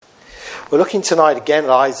We're looking tonight again at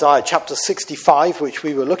Isaiah chapter 65, which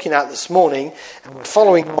we were looking at this morning, and we're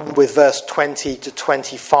following on with verse 20 to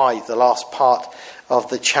 25, the last part of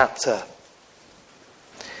the chapter.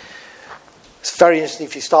 It's very interesting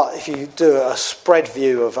if you do a spread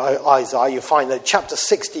view of Isaiah, you find that chapter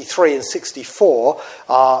 63 and 64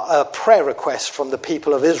 are a prayer request from the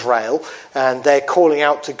people of Israel, and they're calling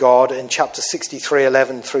out to God in chapter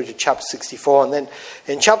 63:11 through to chapter 64, and then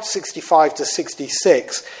in chapter 65 to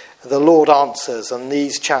 66, the Lord answers, and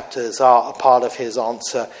these chapters are a part of his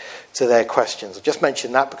answer to their questions. I just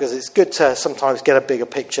mentioned that because it's good to sometimes get a bigger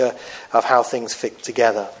picture of how things fit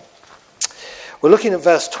together. We're looking at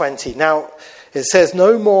verse 20. Now, it says,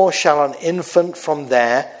 "No more shall an infant from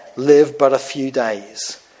there live but a few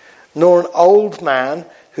days, nor an old man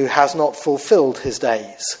who has not fulfilled his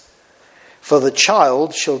days. For the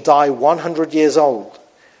child shall die 100 years old,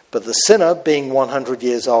 but the sinner, being 100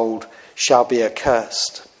 years old, shall be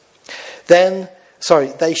accursed.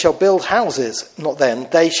 They shall build houses,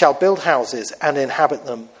 they shall build houses and inhabit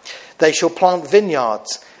them. They shall plant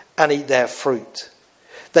vineyards and eat their fruit.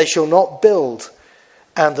 They shall not build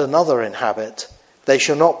and another inhabit. They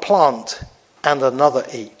shall not plant and another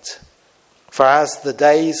eat. For as the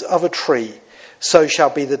days of a tree, so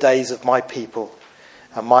shall be the days of my people,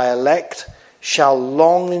 and my elect shall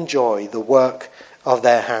long enjoy the work of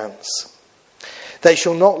their hands. They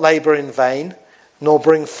shall not labour in vain, nor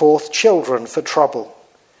bring forth children for trouble,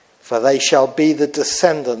 for they shall be the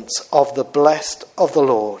descendants of the blessed of the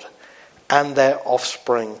Lord, and their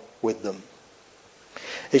offspring with them.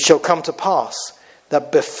 It shall come to pass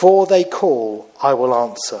that before they call, I will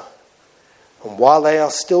answer, and while they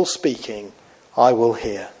are still speaking, I will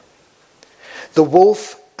hear. The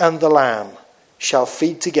wolf and the lamb shall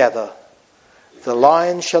feed together. The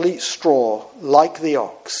lion shall eat straw like the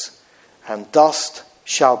ox, and dust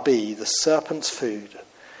shall be the serpent's food.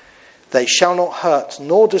 They shall not hurt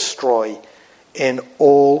nor destroy in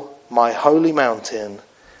all my holy mountain,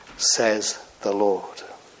 says the Lord."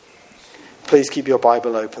 Please keep your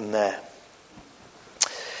Bible open there.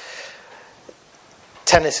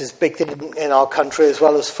 Tennis is a big thing in our country as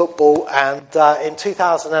well as football, and in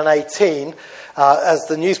 2018, as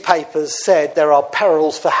the newspapers said, there are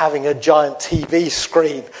perils for having a giant TV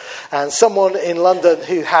screen. And someone in London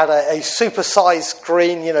who had a super-sized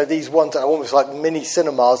screen, these ones that are almost like mini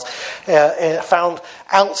cinemas, found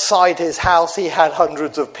outside his house he had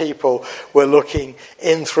hundreds of people were looking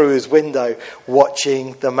in through his window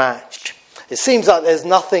watching the match. It seems like there's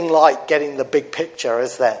nothing like getting the big picture,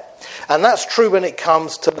 is there? And that's true when it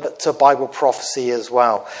comes to Bible prophecy as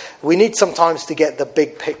well. We need sometimes to get the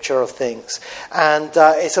big picture of things. And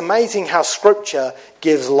it's amazing how Scripture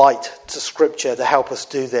gives light to Scripture to help us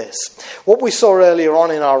do this. What we saw earlier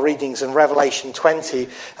on in our readings in Revelation 20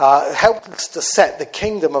 helped us to set the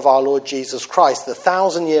kingdom of our Lord Jesus Christ, the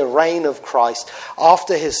 1,000-year reign of Christ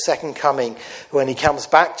after his second coming, when he comes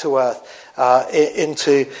back to earth,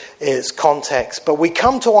 into its context. But we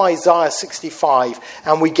come to Isaiah 65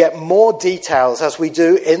 and we get more details, as we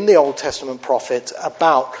do in the Old Testament prophets,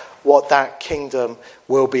 about what that kingdom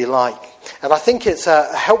will be like. And I think it's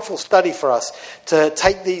a helpful study for us to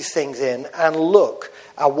take these things in and look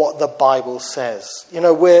at what the Bible says.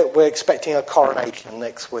 We're expecting a coronation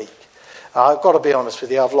next week. I've got to be honest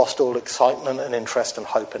with you, I've lost all excitement and interest and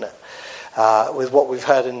hope in it with what we've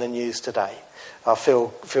heard in the news today. I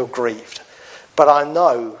feel grieved. But I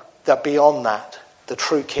know that beyond that, the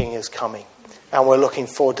true king is coming. And we're looking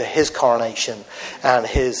forward to his coronation and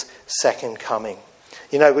his second coming.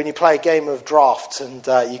 When you play a game of drafts and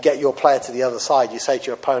you get your player to the other side, you say to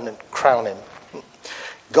your opponent, crown him.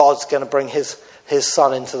 God's going to bring his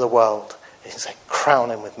son into the world. You say, crown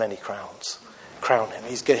him with many crowns. Crown him.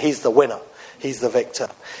 He's the winner. He's the victor.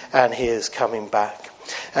 And he is coming back.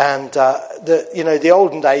 And the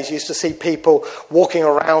olden days used to see people walking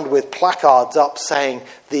around with placards up saying,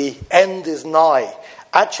 the end is nigh.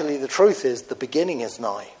 Actually, the truth is the beginning is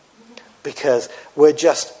nigh. Because we're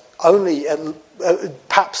just only,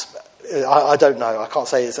 perhaps, I don't know, I can't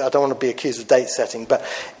say this, I don't want to be accused of date setting, but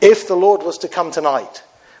if the Lord was to come tonight,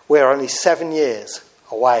 we're only 7 years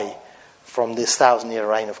away from this 1,000-year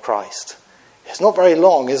reign of Christ. It's not very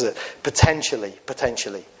long, is it?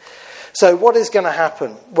 Potentially. So what is going to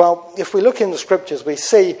happen? Well, if we look in the Scriptures, we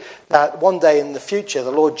see that one day in the future,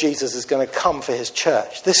 the Lord Jesus is going to come for his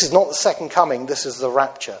church. This is not the second coming, this is the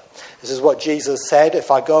rapture. This is what Jesus said,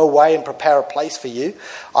 if I go away and prepare a place for you,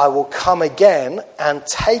 I will come again and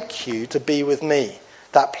take you to be with me.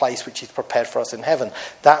 that place which he's prepared for us in heaven.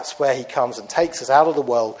 That's where he comes and takes us out of the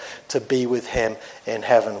world to be with him in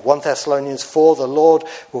heaven. 1 Thessalonians 4, the Lord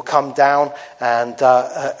will come down and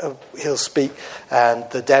he'll speak, and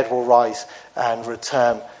the dead will rise and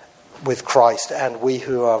return with Christ, and we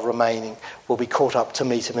who are remaining will be caught up to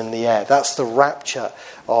meet him in the air. That's the rapture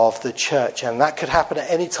of the church, and that could happen at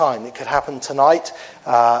any time. It could happen tonight.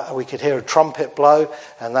 We could hear a trumpet blow,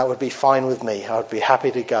 and that would be fine with me. I would be happy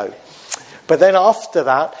to go. But then after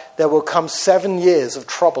that, there will come 7 years of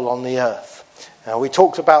trouble on the earth. Now, we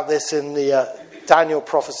talked about this in the Daniel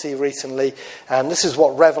prophecy recently, and this is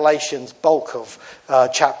what Revelation's bulk of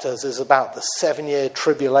chapters is about, the 7-year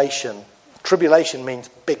tribulation. Tribulation means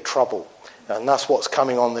big trouble, and that's what's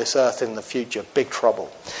coming on this earth in the future, big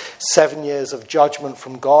trouble. 7 years of judgment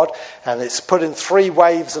from God, and it's put in 3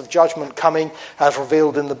 waves of judgment coming as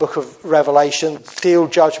revealed in the book of Revelation: seal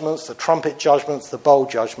judgments, the trumpet judgments, the bowl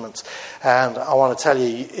judgments. And I want to tell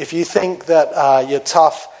you, if you think that you're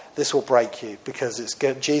tough, this will break you, because it's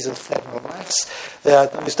good. Jesus said,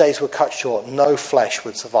 those days were cut short. No flesh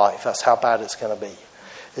would survive. That's how bad it's going to be.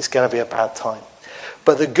 It's going to be a bad time.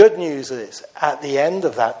 But the good news is, at the end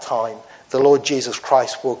of that time, the Lord Jesus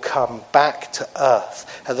Christ will come back to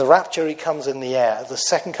earth. At the rapture, he comes in the air. At the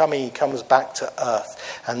second coming, he comes back to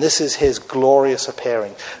earth. And this is his glorious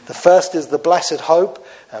appearing. The first is the blessed hope.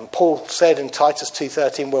 And Paul said in Titus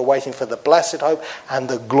 2:13, we're waiting for the blessed hope and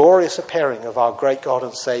the glorious appearing of our great God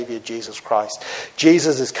and Saviour, Jesus Christ.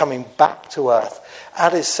 Jesus is coming back to earth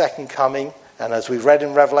at his second coming. And as we read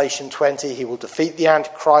in Revelation 20, he will defeat the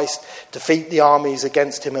Antichrist, defeat the armies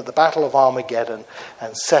against him at the Battle of Armageddon,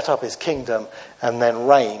 and set up his kingdom, and then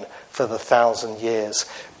reign for the 1,000 years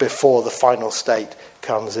before the final state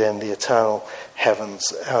comes in, the eternal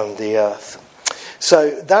heavens and the earth.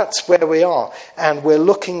 So that's where we are, and we're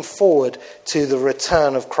looking forward to the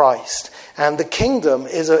return of Christ. And the kingdom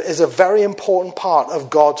is a very important part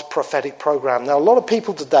of God's prophetic program. Now, a lot of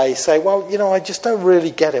people today say, well, I just don't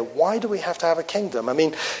really get it. Why do we have to have a kingdom? I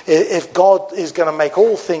mean, if God is going to make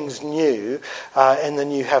all things new in the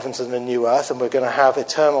new heavens and the new earth, and we're going to have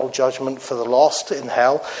eternal judgment for the lost in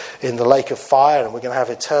hell, in the lake of fire, and we're going to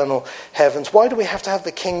have eternal heavens, why do we have to have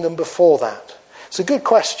the kingdom before that? It's a good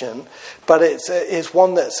question, but it's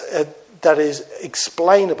one that is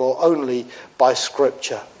explainable only by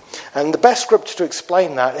Scripture. And the best scripture to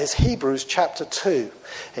explain that is Hebrews chapter 2.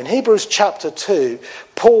 In Hebrews chapter 2,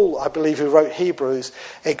 Paul, I believe, who wrote Hebrews,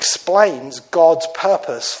 explains God's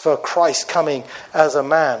purpose for Christ coming as a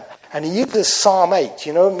man. And he uses Psalm 8.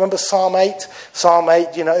 Remember Psalm 8? Psalm 8,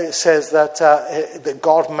 it says that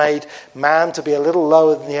God made man to be a little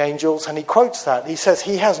lower than the angels. And he quotes that. He says,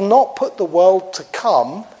 he has not put the world to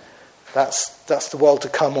come. That's the world to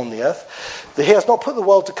come on the earth. He has not put the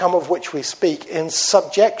world to come of which we speak in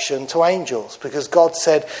subjection to angels, because God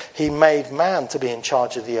said he made man to be in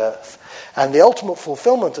charge of the earth. And the ultimate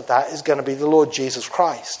fulfillment of that is going to be the Lord Jesus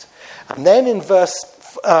Christ. And then in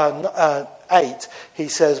verse 8, he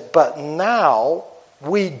says, but now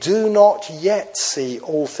we do not yet see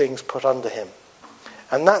all things put under him.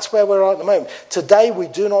 And that's where we're at the moment. Today we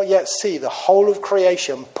do not yet see the whole of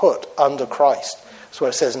creation put under Christ. That's what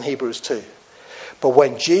it says in Hebrews 2. But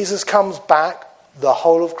when Jesus comes back, the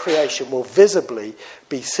whole of creation will visibly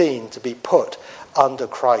be seen to be put under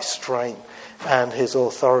Christ's reign and his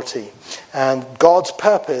authority. And God's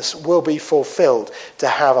purpose will be fulfilled, to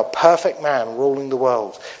have a perfect man ruling the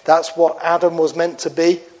world. That's what Adam was meant to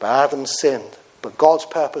be, but Adam sinned. But God's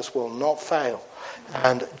purpose will not fail.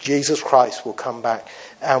 And Jesus Christ will come back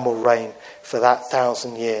and will reign for that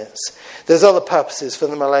 1,000 years. There's other purposes for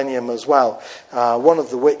the millennium as well. One of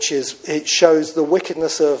the which is it shows the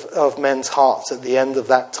wickedness of men's hearts at the end of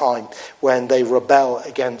that time when they rebel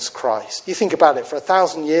against Christ. You think about it, for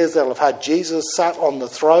 1,000 years they'll have had Jesus sat on the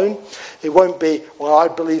throne. It won't be, well, I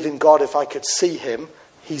believe in God if I could see him.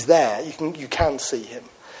 He's there. You can see him.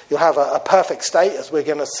 You'll have a perfect state, as we're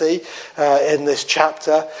going to see in this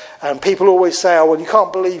chapter. And people always say, oh, well, you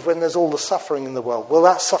can't believe when there's all the suffering in the world. Well,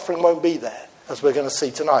 that suffering won't be there, as we're going to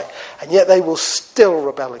see tonight. And yet they will still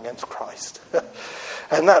rebel against Christ.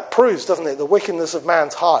 And that proves, doesn't it, the wickedness of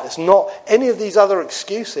man's heart. It's not any of these other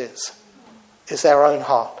excuses. It's their own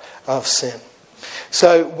heart of sin.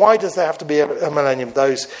 So why does there have to be a millennium?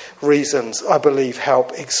 Those reasons, I believe,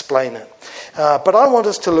 help explain it. But I want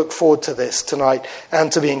us to look forward to this tonight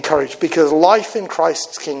and to be encouraged, because life in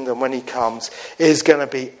Christ's kingdom when he comes is going to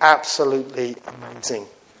be absolutely amazing.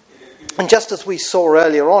 And just as we saw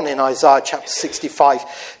earlier on in Isaiah chapter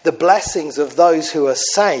 65, the blessings of those who are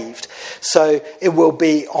saved, so it will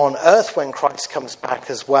be on earth when Christ comes back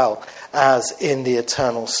as well. as in the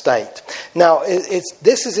eternal state. Now,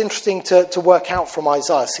 this is interesting to work out from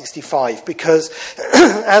Isaiah 65, because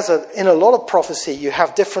in a lot of prophecy, you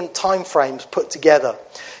have different time frames put together.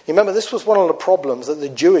 You remember, this was one of the problems that the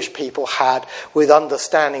Jewish people had with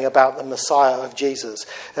understanding about the Messiah of Jesus.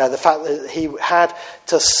 The fact that he had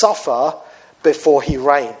to suffer before he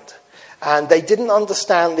reigned. And they didn't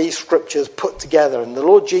understand these scriptures put together. And the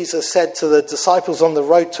Lord Jesus said to the disciples on the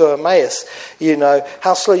road to Emmaus,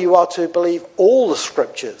 how slow you are to believe all the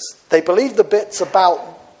scriptures. They believed the bits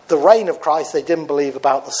about the reign of Christ. They didn't believe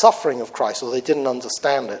about the suffering of Christ, or they didn't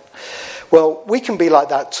understand it. Well, we can be like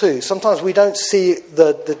that too. Sometimes we don't see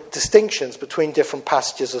the distinctions between different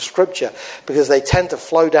passages of scripture because they tend to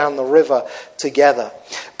flow down the river together.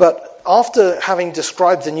 But after having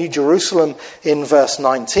described the New Jerusalem in verse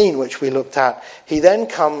 19, which we looked at, he then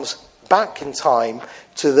comes back in time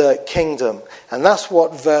to the kingdom. And that's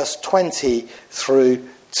what verse 20 through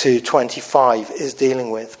to 25 is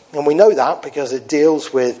dealing with. And we know that because it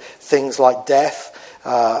deals with things like death,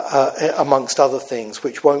 amongst other things,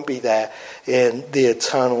 which won't be there in the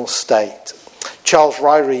eternal state. Charles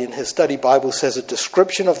Ryrie, in his study Bible, says a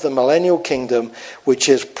description of the millennial kingdom, which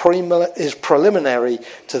is preliminary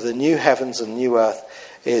to the new heavens and new earth,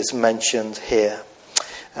 is mentioned here.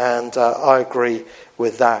 And I agree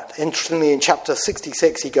with that. Interestingly, in chapter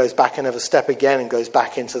 66, he goes back another step again and goes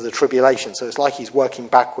back into the tribulation. So it's like he's working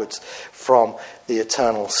backwards from the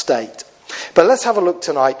eternal state. But let's have a look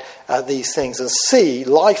tonight at these things and see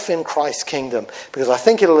life in Christ's kingdom, because I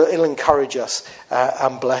think it'll encourage us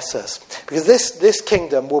and bless us. Because this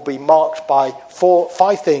kingdom will be marked by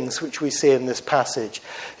five things which we see in this passage.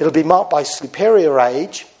 It'll be marked by superior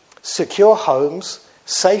age, secure homes,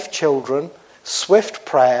 safe children, swift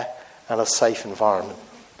prayer, and a safe environment.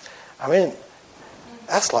 I mean,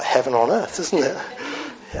 that's like heaven on earth, isn't it?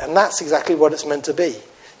 And that's exactly what it's meant to be.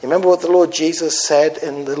 You remember what the Lord Jesus said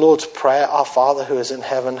in the Lord's Prayer, Our Father who is in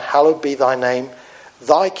heaven, hallowed be thy name.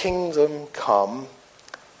 Thy kingdom come,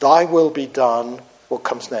 thy will be done. What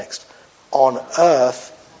comes next? On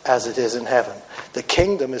earth as it is in heaven. The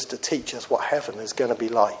kingdom is to teach us what heaven is going to be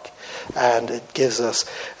like. And it gives us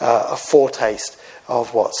a foretaste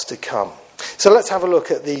of what's to come. So let's have a look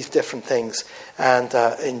at these different things and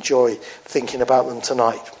enjoy thinking about them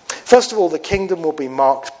tonight. First of all, the kingdom will be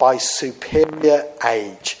marked by superior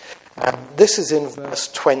age. And this is in verse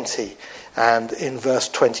 20 and in verse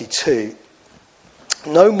 22.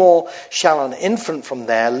 No more shall an infant from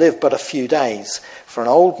there live but a few days. For an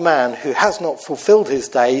old man who has not fulfilled his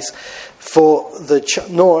days,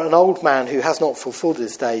 nor an old man who has not fulfilled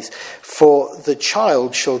his days, for the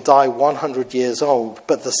child shall die 100 years old,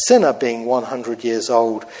 but the sinner being 100 years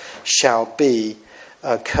old shall be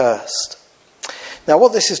accursed. Now,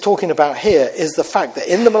 what this is talking about here is the fact that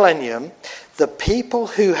in the millennium, the people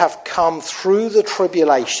who have come through the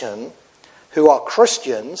tribulation, who are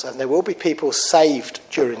Christians, and there will be people saved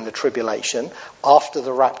during the tribulation after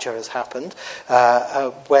the rapture has happened,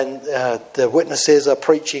 when the witnesses are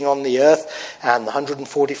preaching on the earth and the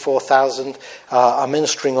 144,000 are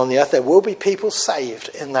ministering on the earth, there will be people saved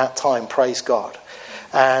in that time, praise God.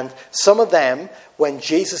 And some of them, when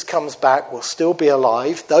Jesus comes back, will still be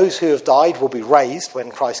alive. Those who have died will be raised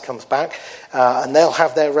when Christ comes back, and they'll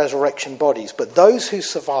have their resurrection bodies. But those who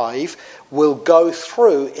survive will go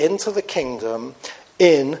through into the kingdom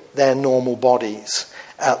in their normal bodies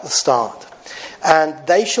at the start. And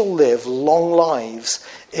they shall live long lives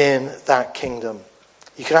in that kingdom.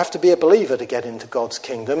 You can have to be a believer to get into God's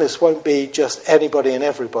kingdom. This won't be just anybody and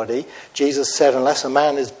everybody. Jesus said, unless a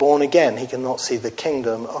man is born again, he cannot see the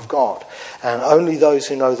kingdom of God. And only those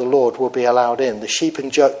who know the Lord will be allowed in. The sheep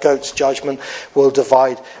and goats judgment will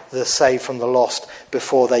divide the saved from the lost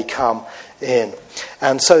before they come in.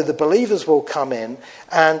 And so the believers will come in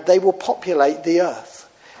and they will populate the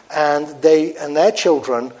earth. And their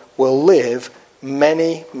children will live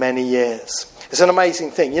many, many years. It's an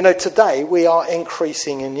amazing thing. You know, today we are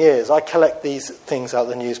increasing in years. I collect these things out of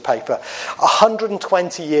the newspaper.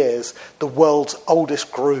 120 years, the world's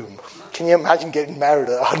oldest groom. Can you imagine getting married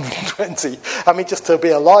at 120? I mean, just to be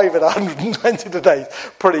alive at 120 today is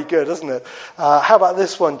pretty good, isn't it? How about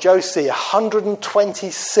this one? Josie,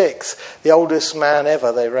 126, the oldest man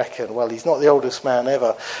ever, they reckon. Well, he's not the oldest man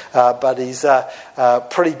ever, but he's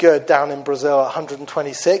pretty good down in Brazil at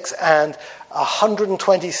 126. And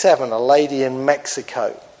 127, a lady in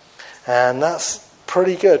Mexico. And that's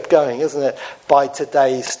pretty good going, isn't it, by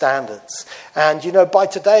today's standards. And, you know, by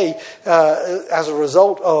today, as a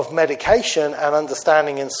result of medication and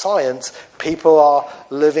understanding in science, People are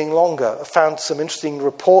living longer. I found some interesting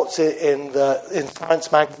reports in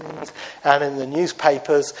science magazines and in the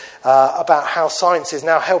newspapers about how science is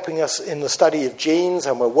now helping us in the study of genes,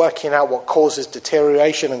 and we're working out what causes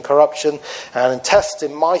deterioration and corruption. And tests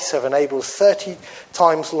in mice have enabled 30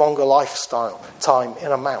 times longer lifestyle time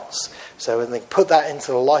in a mouse. So when they put that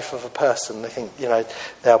into the life of a person, they think,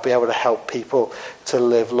 they'll be able to help people to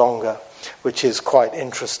live longer, which is quite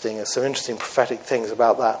interesting. There's some interesting prophetic things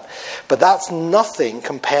about that. But that's nothing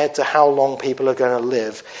compared to how long people are going to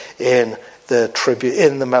live in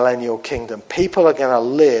the millennial kingdom. People are going to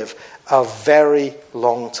live a very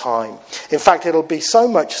long time. In fact, it'll be so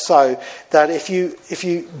much so that if you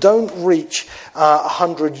don't reach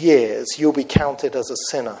 100 years, you'll be counted as a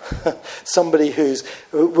sinner. Somebody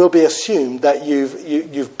will be assumed that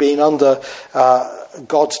you've been under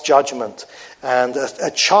God's judgment. And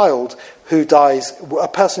a person who dies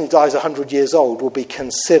 100 years old will be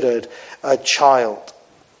considered a child.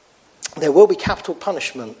 There will be capital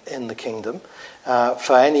punishment in the kingdom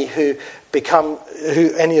for any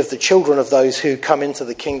any of the children of those who come into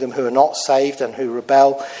the kingdom who are not saved and who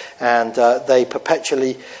rebel, and they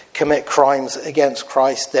perpetually commit crimes against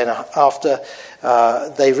Christ. Then after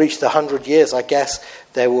they reach the 100 years, I guess,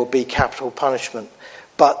 there will be capital punishment.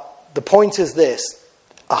 But the point is this: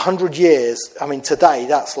 100 years, today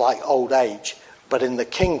that's like old age, but in the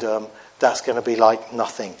kingdom that's going to be like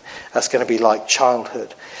nothing. That's going to be like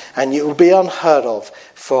childhood. And it will be unheard of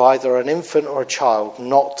for either an infant or a child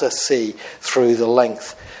not to see through the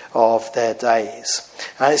length of their days.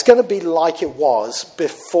 And it's going to be like it was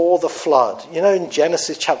before the flood. In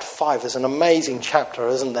Genesis chapter 5, there's an amazing chapter,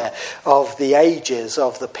 isn't there, of the ages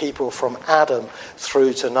of the people from Adam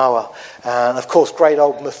through to Noah. And of course, great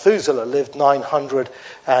old Methuselah lived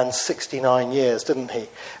 969 years, didn't he?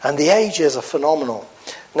 And the ages are phenomenal.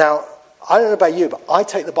 Now, I don't know about you, but I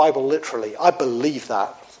take the Bible literally. I believe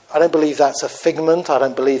that. I don't believe that's a figment. I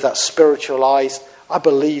don't believe that's spiritualized. I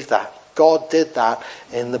believe that. God did that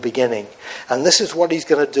in the beginning. And this is what he's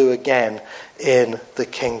going to do again in the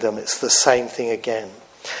kingdom. It's the same thing again.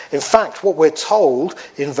 In fact, what we're told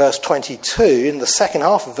in verse 22, in the second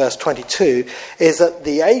half of verse 22, is that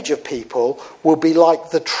the age of people will be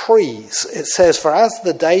like the trees. It says, "For as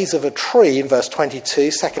the days of a tree," in verse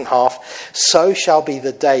 22, second half, "so shall be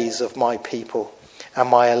the days of my people, and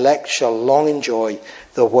my elect shall long enjoy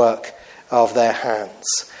the work of their hands."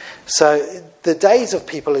 So the days of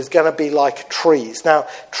people is going to be like trees. Now,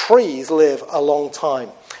 trees live a long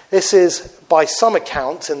time. This is, by some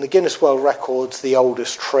accounts, in the Guinness World Records, the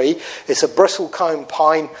oldest tree. It's a bristlecone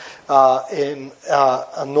pine in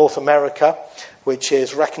North America, which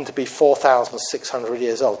is reckoned to be 4,600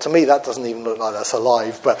 years old. To me, that doesn't even look like that's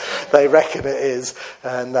alive, but they reckon it is.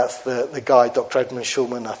 And that's the guy, Dr. Edmund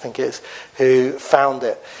Schulman, I think it is, who found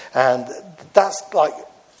it. And that's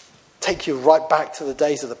take you right back to the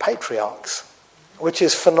days of the patriarchs, which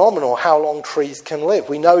is phenomenal how long trees can live.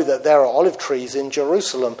 We know that there are olive trees in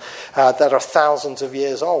Jerusalem that are thousands of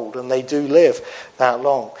years old, and they do live that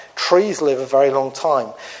long. Trees live a very long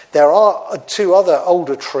time. There are two other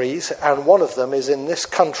older trees, and one of them is in this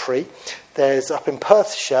country. There's up in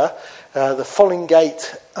Perthshire, the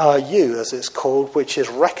Follingate yew, as it's called, which is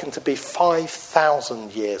reckoned to be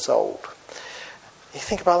 5,000 years old. You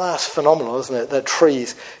think about that, it's phenomenal, isn't it, that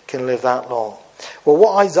trees can live that long. Well,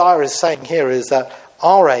 what Isaiah is saying here is that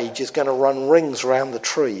our age is going to run rings around the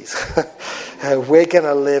trees. We're going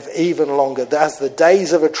to live even longer. As the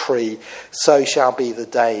days of a tree, so shall be the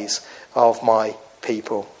days of my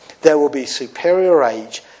people. There will be superior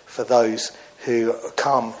age for those who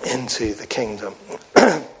come into the kingdom.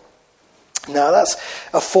 Now, that's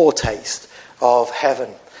a foretaste of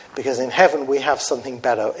heaven. Because in heaven we have something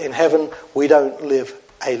better. In heaven we don't live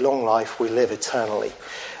a long life, we live eternally.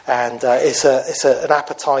 And it's an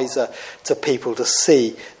appetizer to people to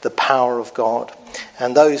see the power of God.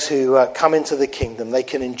 And those who come into the kingdom, they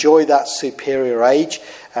can enjoy that superior age,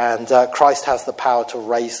 and Christ has the power to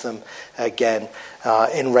raise them again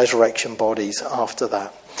in resurrection bodies after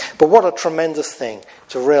that. But what a tremendous thing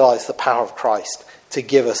to realise the power of Christ to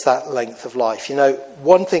give us that length of life.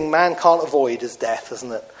 One thing man can't avoid is death,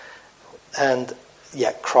 isn't it? And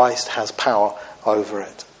yet Christ has power over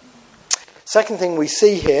it. Second thing we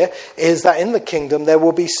see here is that in the kingdom there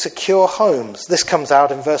will be secure homes. This comes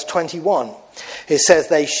out in verse 21. It says,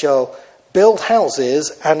 "They shall build houses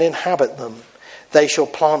and inhabit them. They shall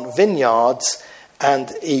plant vineyards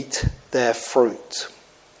and eat their fruit."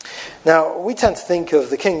 Now, we tend to think of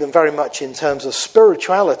the kingdom very much in terms of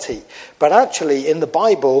spirituality, but actually in the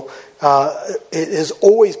Bible, it has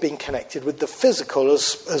always been connected with the physical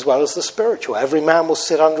as well as the spiritual. Every man will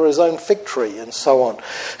sit under his own fig tree and so on.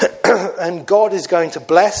 And God is going to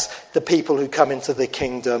bless the people who come into the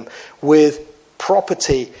kingdom with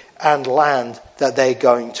property and land that they're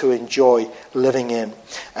going to enjoy living in.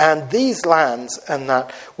 And these lands and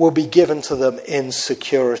that will be given to them in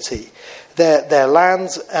security. Their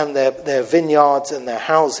lands and their vineyards and their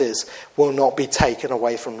houses will not be taken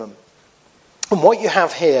away from them. And what you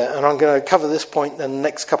have here, and I'm going to cover this point and the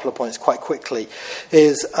next couple of points quite quickly,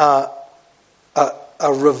 is a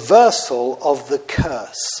reversal of the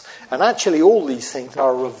curse. And actually all these things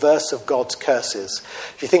are a reverse of God's curses.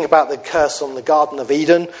 If you think about the curse on the Garden of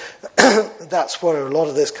Eden, that's where a lot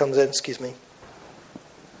of this comes in.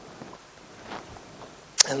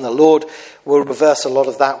 And the Lord will reverse a lot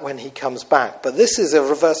of that when he comes back. But this is a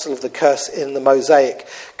reversal of the curse in the Mosaic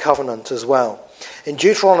covenant as well. In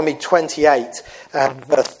Deuteronomy 28 and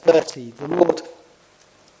verse 30, the Lord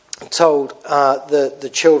told the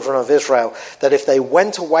children of Israel that if they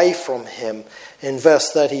went away from him, in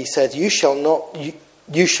verse 30 he said, you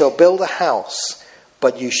shall build a house,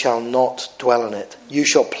 but you shall not dwell in it. You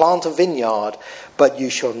shall plant a vineyard, but you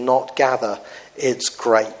shall not gather its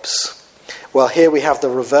grapes. Well, here we have the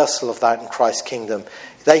reversal of that in Christ's kingdom.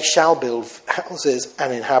 They shall build houses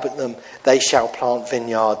and inhabit them. They shall plant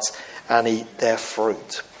vineyards and eat their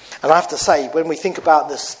fruit. And I have to say, when we think about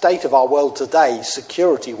the state of our world today,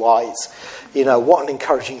 security-wise, what an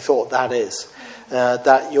encouraging thought that is.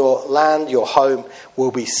 That your land, your home,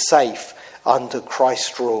 will be safe under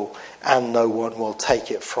Christ's rule and no one will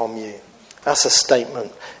take it from you. That's a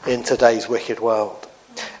statement in today's wicked world.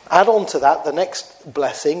 Add on to that the next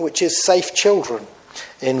blessing, which is safe children,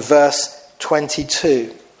 in verse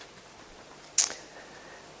 23.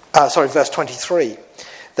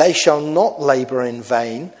 They shall not labour in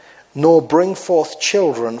vain, nor bring forth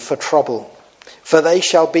children for trouble, for they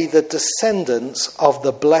shall be the descendants of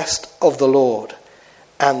the blessed of the Lord,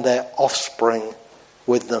 and their offspring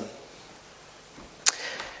with them.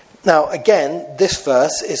 Now, again, this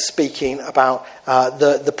verse is speaking about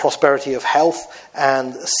the prosperity of health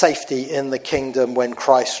and safety in the kingdom when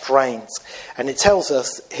Christ reigns. And it tells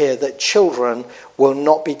us here that children will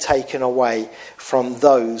not be taken away from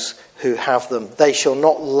those who have them. They shall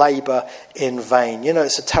not labour in vain.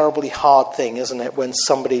 It's a terribly hard thing, isn't it, when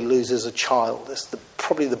somebody loses a child? It's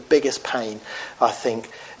probably the biggest pain, I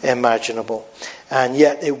think, imaginable. And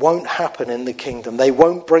yet it won't happen in the kingdom. They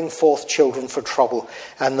won't bring forth children for trouble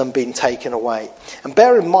and them being taken away. And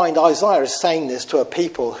bear in mind, Isaiah is saying this to a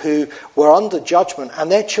people who were under judgment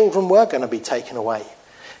and their children were going to be taken away.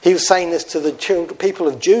 He was saying this to the people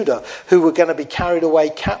of Judah who were going to be carried away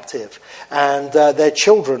captive, and their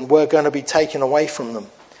children were going to be taken away from them.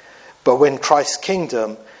 But when Christ's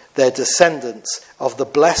kingdom, their descendants of the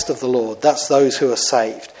blessed of the Lord, that's those who are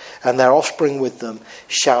saved, and their offspring with them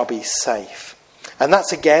shall be safe. And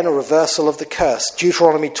that's again a reversal of the curse.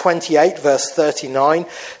 Deuteronomy 28 verse 39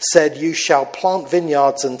 said, you shall plant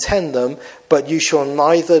vineyards and tend them, but you shall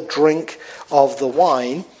neither drink of the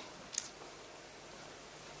wine.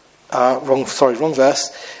 Wrong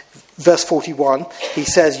verse. Verse 41, he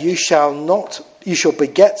says, you shall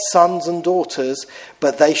beget sons and daughters,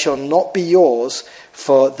 but they shall not be yours,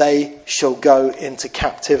 for they shall go into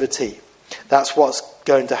captivity. That's what's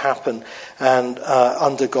going to happen and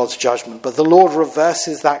under God's judgment. But the Lord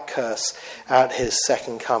reverses that curse at his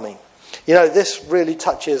second coming. This really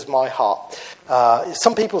touches my heart.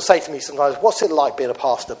 Some people say to me sometimes, what's it like being a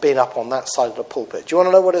pastor, being up on that side of the pulpit? Do you want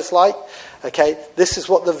to know what it's like? Okay, this is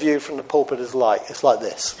what the view from the pulpit is like. It's like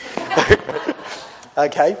this.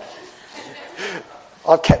 Okay?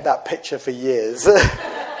 I've kept that picture for years.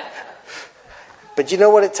 But you know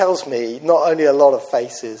what it tells me? Not only a lot of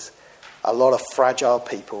faces, a lot of fragile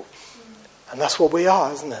people. And that's what we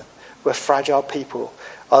are, isn't it? We're fragile people.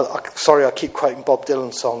 Sorry, I keep quoting Bob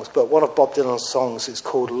Dylan songs, but one of Bob Dylan's songs is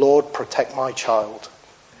called Lord, Protect My Child.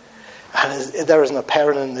 And there isn't a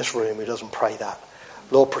parent in this room who doesn't pray that.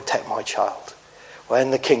 Lord, protect my child. Well,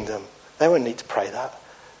 in the kingdom, they won't need to pray that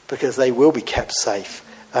because they will be kept safe.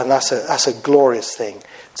 And that's a glorious thing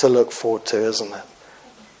to look forward to, isn't it?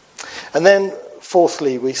 And then,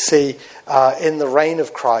 fourthly, we see in the reign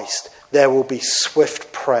of Christ, there will be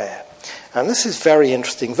swift prayer. And this is very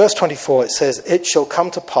interesting. Verse 24, it says, it shall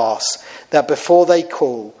come to pass that before they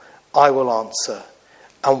call, I will answer.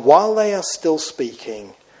 And while they are still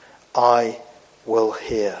speaking, I will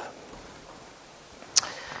hear.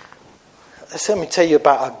 Let me tell you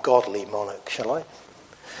about a godly monarch, shall I?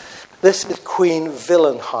 This is Queen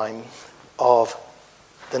Wilhelmina of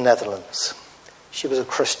the Netherlands. She was a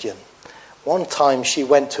Christian. One time she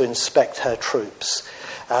went to inspect her troops,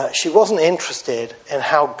 She wasn't interested in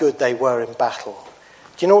how good they were in battle.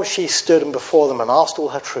 Do you know what? She stood before them and asked all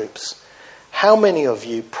her troops, how many of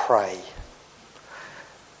you pray?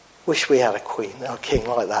 Wish we had a king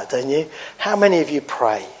like that, don't you? How many of you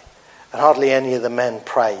pray? And hardly any of the men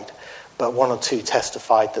prayed, but one or two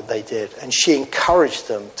testified that they did. And she encouraged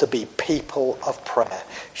them to be people of prayer.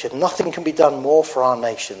 She said, nothing can be done more for our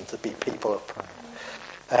nation to be people of prayer.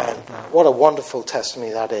 And what a wonderful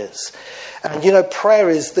testimony that is. And you know, prayer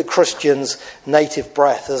is the Christian's native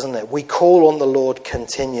breath, isn't it? We call on the Lord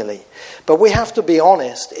continually. But we have to be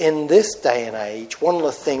honest, in this day and age, one of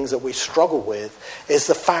the things that we struggle with is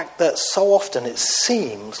the fact that so often it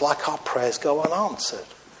seems like our prayers go unanswered.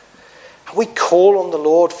 We call on the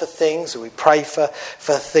Lord for things, we pray for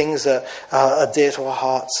things that are dear to our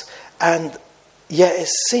hearts, and yet it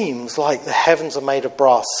seems like the heavens are made of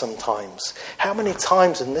brass sometimes. How many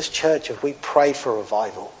times in this church have we prayed for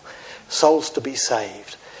revival, souls to be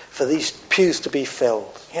saved, for these pews to be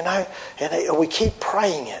filled? You know, and we keep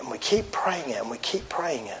praying it, and we keep praying it, and we keep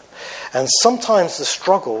praying it. And sometimes the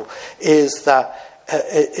struggle is that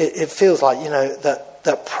it feels like, you know,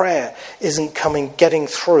 that prayer isn't getting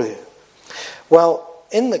through. Well,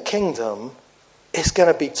 in the kingdom, it's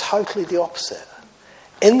going to be totally the opposite.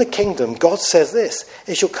 In the kingdom, God says this,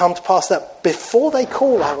 it shall come to pass that before they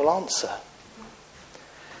call, I will answer.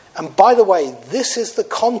 And by the way, this is the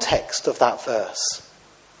context of that verse.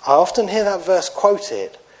 I often hear that verse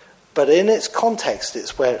quoted, but in its context,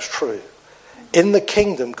 it's where it's true. In the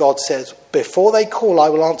kingdom, God says, before they call, I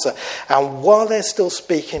will answer. And while they're still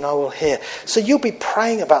speaking, I will hear. So you'll be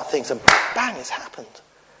praying about things and bang, it's happened.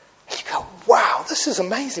 You go, wow, this is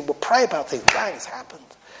amazing. We'll pray about things. Bang, it's happened.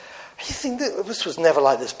 You think that this was never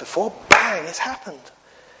like this before. Bang, it's happened.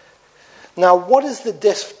 Now, what is the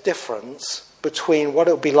difference between what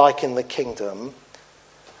it will be like in the kingdom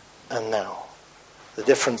and now? The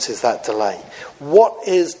difference is that delay. What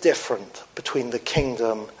is different between the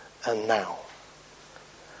kingdom and now?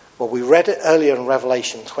 Well, we read it earlier in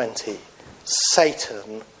Revelation 20.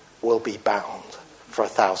 Satan will be bound for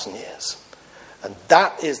 1,000 years. And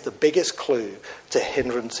that is the biggest clue to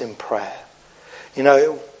hindrance in prayer. You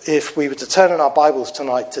know, if we were to turn in our Bibles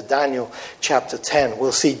tonight to Daniel chapter 10,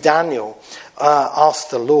 we'll see Daniel asked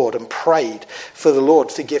the Lord and prayed for the Lord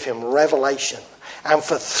to give him revelation. And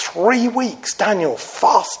for 3 weeks, Daniel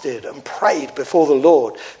fasted and prayed before the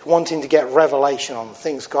Lord, wanting to get revelation on the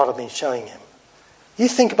things God had been showing him. You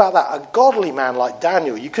think about that. A godly man like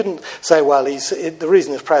Daniel, you couldn't say, well, the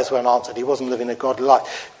reason his prayers weren't answered, he wasn't living a godly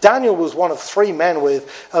life. Daniel was one of 3 men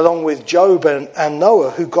along with Job and Noah,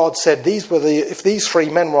 who God said, if these 3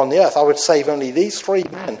 men were on the earth, I would save only these 3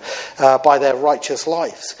 men by their righteous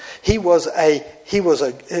lives. He was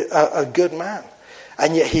a good man.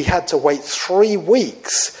 And yet he had to wait 3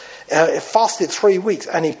 weeks. Fasted 3 weeks,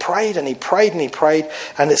 and he prayed and he prayed and he prayed,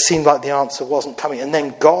 and it seemed like the answer wasn't coming. And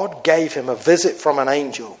then God gave him a visit from an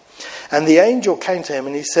angel. And the angel came to him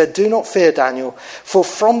and he said, do not fear, Daniel, for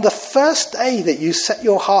from the first day that you set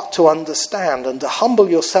your heart to understand and to humble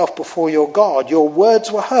yourself before your God, your words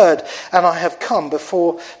were heard, and I have come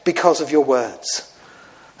because of your words.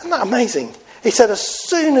 Isn't that amazing? He said, as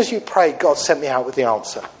soon as you prayed, God sent me out with the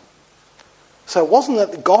answer. So it wasn't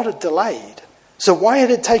that God had delayed. So why had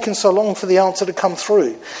it taken so long for the answer to come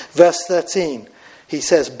through? Verse 13, he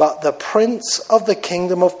says, but the prince of the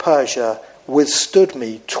kingdom of Persia withstood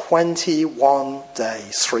me 21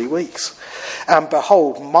 days, 3 weeks. And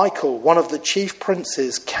behold, Michael, one of the chief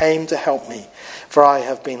princes, came to help me, for I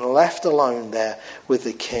have been left alone there with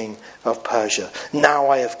the king of Persia. Now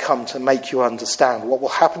I have come to make you understand what will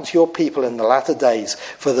happen to your people in the latter days,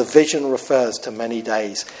 for the vision refers to many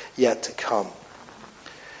days yet to come.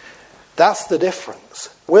 That's the difference.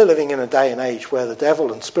 We're living in a day and age where the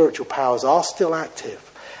devil and spiritual powers are still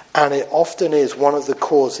active, and it often is one of the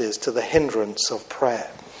causes to the hindrance of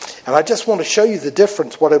prayer. And I just want to show you the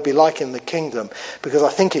difference, what it would be like in the kingdom, because I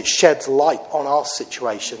think it sheds light on our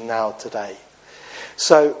situation now today.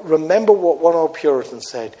 So remember what one old Puritan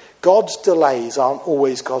said, God's delays aren't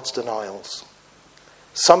always God's denials.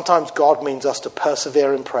 Sometimes God means us to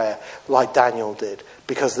persevere in prayer like Daniel did,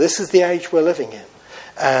 because this is the age we're living in.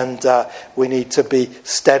 And we need to be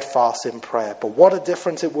steadfast in prayer. But what a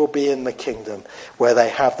difference it will be in the kingdom where they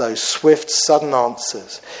have those swift, sudden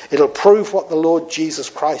answers. It'll prove what the Lord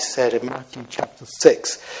Jesus Christ said in Matthew chapter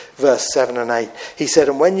 6, verse 7 and 8. He said,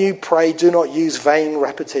 and when you pray, do not use vain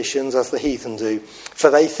repetitions as the heathen do,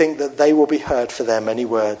 for they think that they will be heard for their many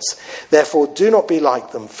words. Therefore, do not be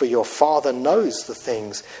like them, for your Father knows the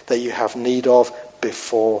things that you have need of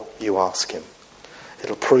before you ask him.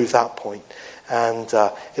 It'll prove that point. And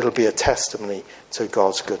it'll be a testimony to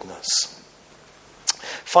God's goodness.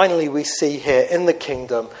 Finally, we see here in the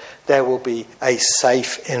kingdom there will be a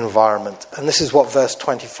safe environment. And this is what verse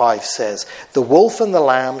 25 says. The wolf and the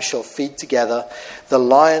lamb shall feed together. The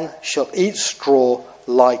lion shall eat straw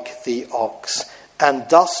like the ox. And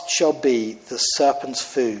dust shall be the serpent's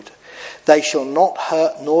food. They shall not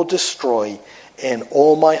hurt nor destroy in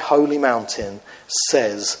all my holy mountain,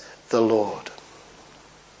 says the Lord.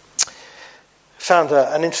 Found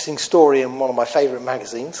an interesting story in one of my favourite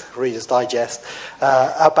magazines, Reader's Digest,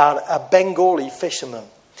 about a Bengali fisherman.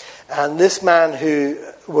 And this man who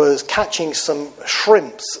was catching some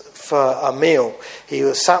shrimps for a meal, he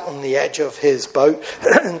was sat on the edge of his boat,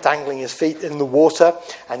 dangling his feet in the water,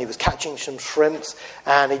 and he was catching some shrimps,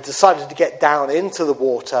 and he decided to get down into the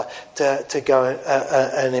water to go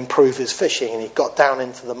and improve his fishing, and he got down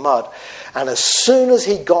into the mud. And as soon as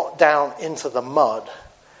he got down into the mud,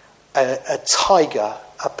 a tiger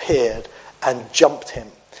appeared and jumped him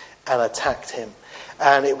and attacked him.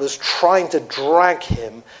 And it was trying to drag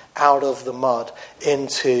him out of the mud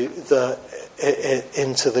into the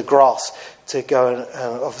grass to go and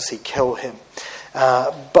obviously kill him.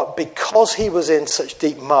 But because he was in such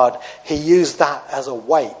deep mud, he used that as a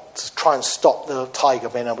weight to try and stop the tiger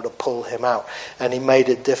being able to pull him out. And he made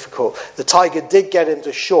it difficult. The tiger did get him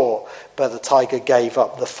to shore, but the tiger gave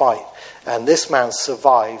up the fight. And this man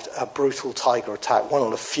survived a brutal tiger attack, one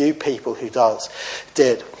of the few people who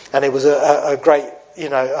did. And it was a great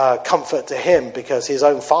comfort to him, because his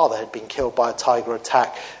own father had been killed by a tiger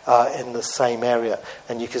attack in the same area.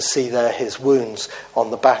 And you can see there his wounds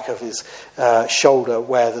on the back of his shoulder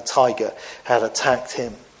where the tiger had attacked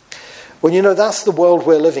him. Well, that's the world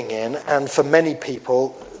we're living in. And for many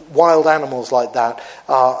people, wild animals like that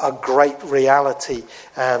are a great reality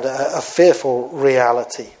and a fearful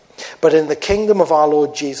reality. But in the kingdom of our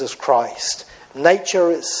Lord Jesus Christ,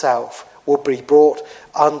 nature itself will be brought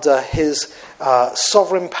under his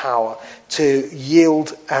sovereign power to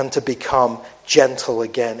yield and to become gentle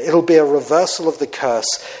again. It'll be a reversal of the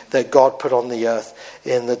curse that God put on the earth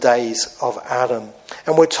in the days of Adam.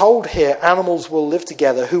 And we're told here animals will live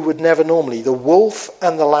together who would never normally. The wolf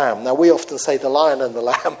and the lamb. Now we often say the lion and the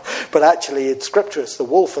lamb, but actually in Scripture it's the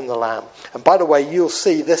wolf and the lamb. And by the way, you'll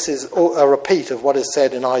see this is a repeat of what is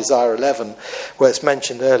said in Isaiah 11, where it's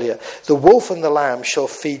mentioned earlier. The wolf and the lamb shall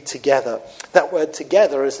feed together. That word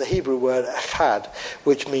together is the Hebrew word echad,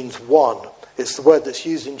 which means one. It's the word that's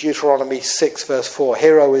used in Deuteronomy 6 verse 4.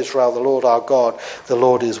 Hear, O Israel, the Lord our God, the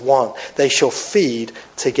Lord is one. They shall feed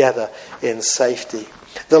together in safety.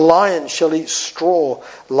 The lion shall eat straw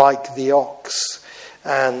like the ox.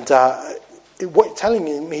 And what you're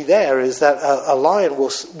telling me there is that a lion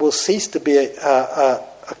will cease to be a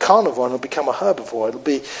carnivore and will become a herbivore. It'll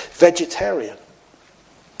be vegetarian.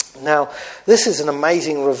 Now, this is an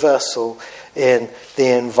amazing reversal in the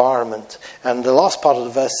environment. And the last part of the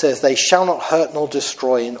verse says, they shall not hurt nor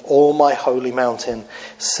destroy in all my holy mountain,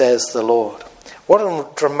 says the Lord. What a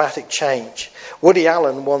dramatic change. Woody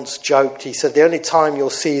Allen once joked, he said, the only time you'll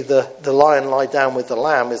see the lion lie down with the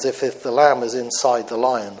lamb is if the lamb is inside the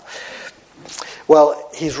lion. Well,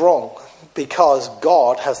 he's wrong, because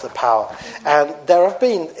God has the power. And there have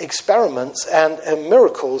been experiments and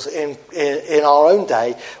miracles in our own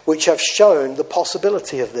day which have shown the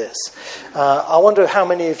possibility of this. I wonder how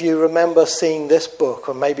many of you remember seeing this book,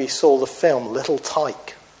 or maybe saw the film Little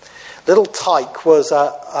Tyke. Little Tyke was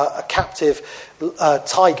a captive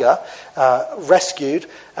tiger rescued,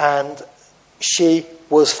 and she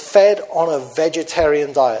was fed on a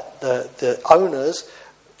vegetarian diet. The owners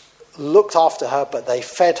looked after her, but they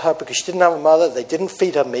fed her because she didn't have a mother. They didn't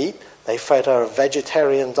feed her meat. They fed her a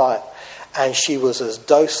vegetarian diet, and she was as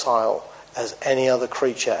docile as any other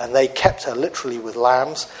creature. And they kept her literally with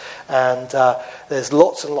lambs. And there's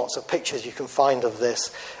lots and lots of pictures you can find of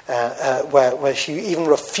this, where she even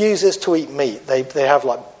refuses to eat meat. They have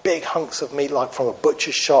like big hunks of meat, like from a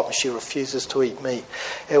butcher's shop, and she refuses to eat meat.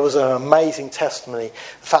 It was an amazing testimony.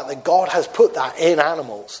 The fact that God has put that in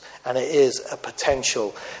animals, and it is a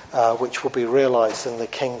potential which will be realised in the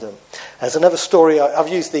kingdom. There's another story. I've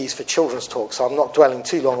used these for children's talks, so I'm not dwelling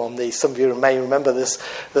too long on these. Some of you may remember this.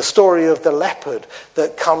 The story of the leopard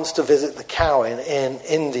that comes to visit the cow in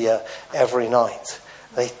India every night.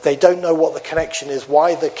 They don't know what the connection is,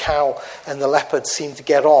 why the cow and the leopard seem to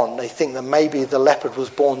get on. They think that maybe the leopard was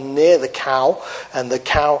born near the cow, and the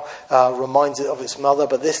cow reminds it of its mother.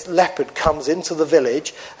 But this leopard comes into the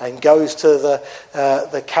village and goes to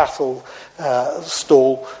the cattle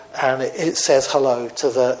stall, and it says hello to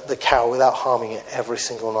the cow without harming it every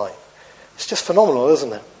single night. It's just phenomenal,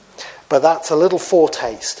 isn't it? But that's a little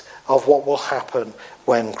foretaste of what will happen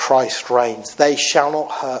when Christ reigns. They shall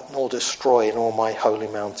not hurt nor destroy in all my holy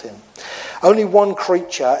mountain. Only one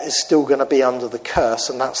creature is still going to be under the curse,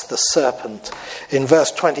 and that's the serpent. In verse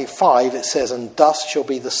 25 it says, "And dust shall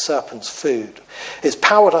be the serpent's food. Its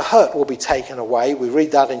power to hurt will be taken away." We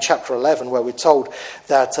read that in chapter 11, where we're told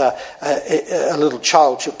that a little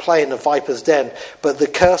child should play in the viper's den, but the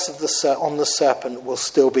curse of on the serpent will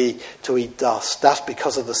still be to eat dust. That's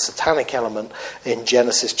because of the satanic element in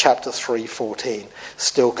Genesis chapter 3:14,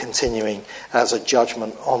 still continuing as a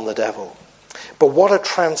judgment on the devil. But what a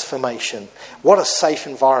transformation. What a safe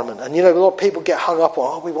environment. And a lot of people get hung up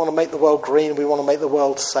on, we want to make the world green, we want to make the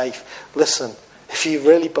world safe. Listen, if you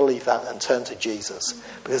really believe that, then turn to Jesus,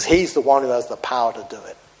 because he's the one who has the power to do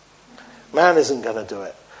it. Man isn't going to do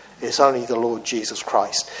it. It's only the Lord Jesus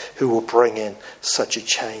Christ who will bring in such a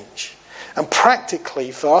change. And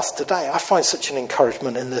practically for us today, I find such an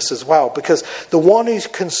encouragement in this as well, because the one who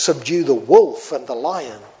can subdue the wolf and the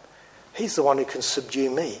lion, he's the one who can subdue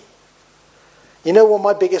me. You know what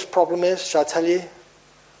my biggest problem is? Shall I tell you?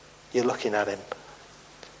 You're looking at him.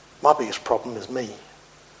 My biggest problem is me.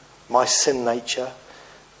 My sin nature,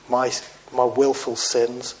 my willful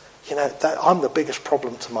sins. I'm the biggest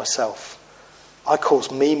problem to myself. I cause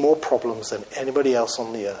me more problems than anybody else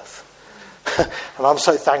on the earth. And I'm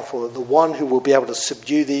so thankful that the one who will be able to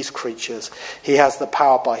subdue these creatures, he has the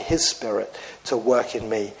power by his Spirit to work in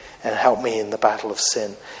me and help me in the battle of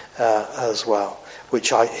sin as well, which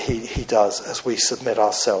he does as we submit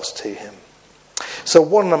ourselves to him. So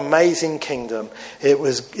what an amazing kingdom it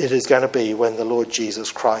is going to be when the Lord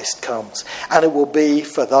Jesus Christ comes. And it will be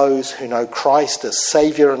for those who know Christ as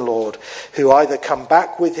Saviour and Lord, who either come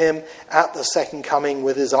back with him at the second coming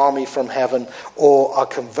with his army from heaven, or are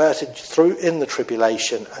converted through in the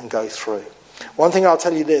tribulation and go through. One thing I'll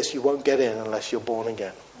tell you this, you won't get in unless you're born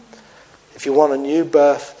again. If you want a new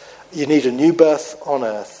birth, you need a new birth on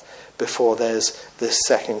earth before there's this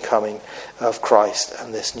second coming of Christ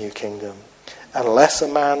and this new kingdom. Unless a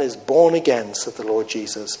man is born again, said the Lord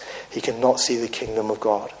Jesus, he cannot see the kingdom of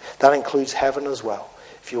God. That includes heaven as well.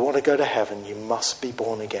 If you want to go to heaven, you must be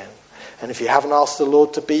born again. And if you haven't asked the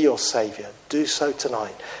Lord to be your Saviour, do so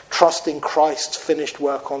tonight. Trust in Christ's finished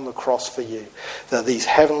work on the cross for you, that these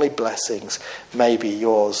heavenly blessings may be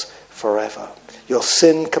yours forever. Your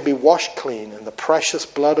sin can be washed clean in the precious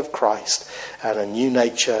blood of Christ, and a new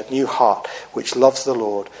nature, new heart, which loves the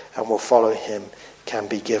Lord and will follow him, can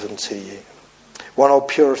be given to you. One old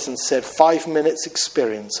Puritan said, 5 minutes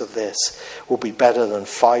experience of this will be better than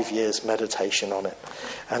 5 years meditation on it.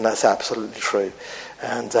 And that's absolutely true.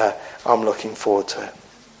 And I'm looking forward to it.